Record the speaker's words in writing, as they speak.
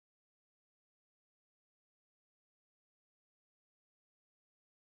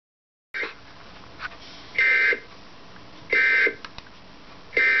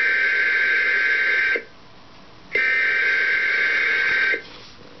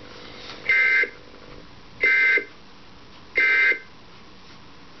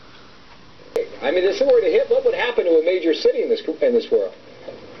I mean, if it were to hit, what would happen to a major city in this world?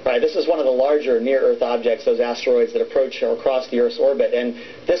 Right, this is one of the larger near-Earth objects, those asteroids that approach or cross the Earth's orbit, and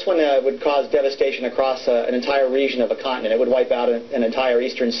this one would cause devastation across an entire region of a continent. It would wipe out an entire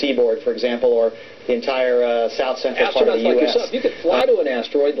eastern seaboard, for example, or the entire south-central part of the Astronauts like U.S. yourself, you could fly to an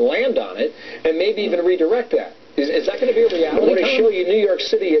asteroid, land on it, and maybe even redirect that. Is that going to be a reality? I want to show you New York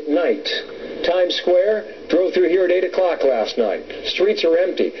City at night. Times Square, drove through here at 8 o'clock last night. Streets are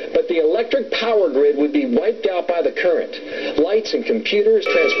empty, but the electric power grid would be wiped out by the current. Lights and computers,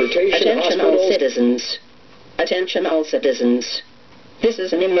 transportation, Attention hospitals. all citizens. Attention all citizens. This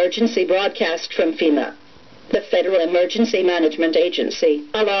is an emergency broadcast from FEMA, the Federal Emergency Management Agency,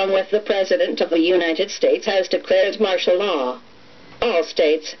 along with the President of the United States, has declared martial law. All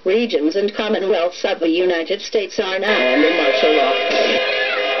states, regions, and commonwealths of the United States are now under martial law.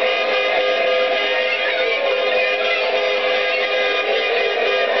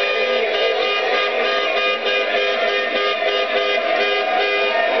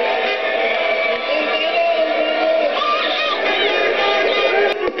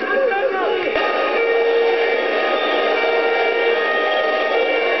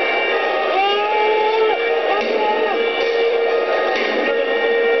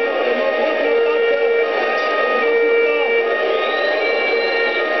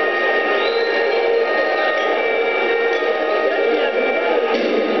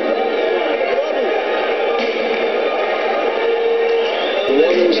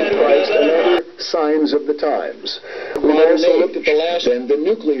 Signs of the times. We've also looked at the last and the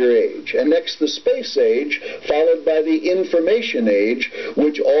nuclear age, and next the space age, followed by the information age,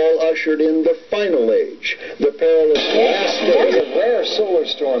 which all ushered in the final age, the perilous last There's day. a rare solar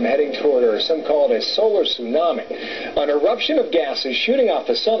storm heading toward Earth. Some call it a solar tsunami. An eruption of gases shooting off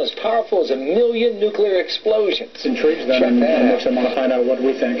the sun as powerful as 1 million nuclear explosions. It's intrigues them and makes them want to find out what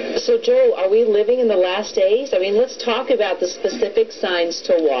we think. So, Joe, are we living in the last days? I mean, let's talk about the specific signs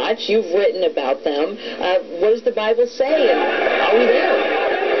to watch. You've written about them. What does the Bible say? And are we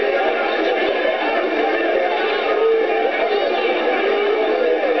there?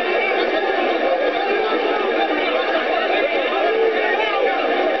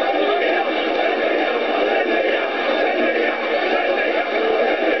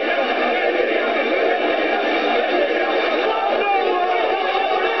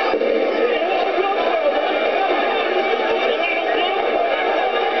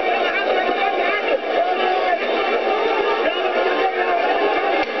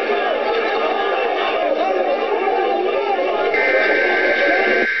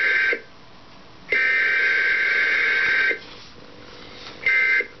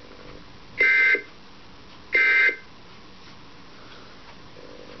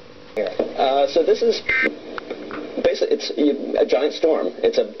 So this is basically a giant storm.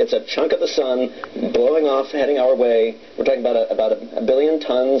 It's a chunk of the sun blowing off, heading our way. We're talking about a billion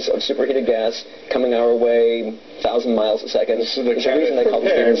tons of superheated gas coming our way, 1,000 miles a second. There's a reason they call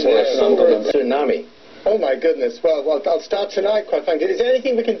this astronomical tsunami. Oh my goodness. Well, I'll start tonight, quite frankly. Is there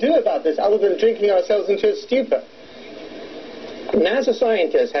anything we can do about this other than drinking ourselves into a stupor? NASA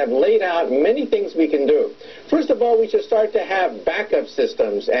scientists have laid out many things we can do. First of all, we should start to have backup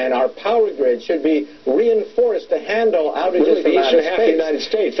systems, and our power grid should be reinforced to handle outages Really, from the outer eastern half of the space. United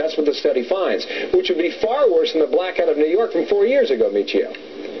States, that's what the study finds, which would be far worse than the blackout of New York from 4 years ago, Michio.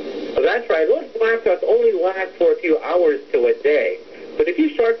 That's right. Those blackouts only last for a few hours to a day. But if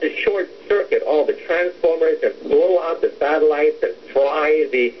you start to short-circuit all the transformers and blow out the satellites and fry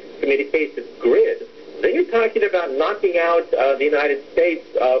the communications grid, then you're talking about knocking out the United States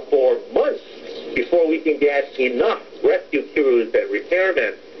for months before we can get enough rescue crews and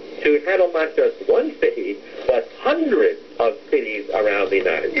repairmen to handle not just one city, but hundreds of cities around the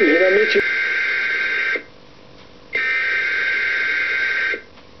United States. You know, Michio,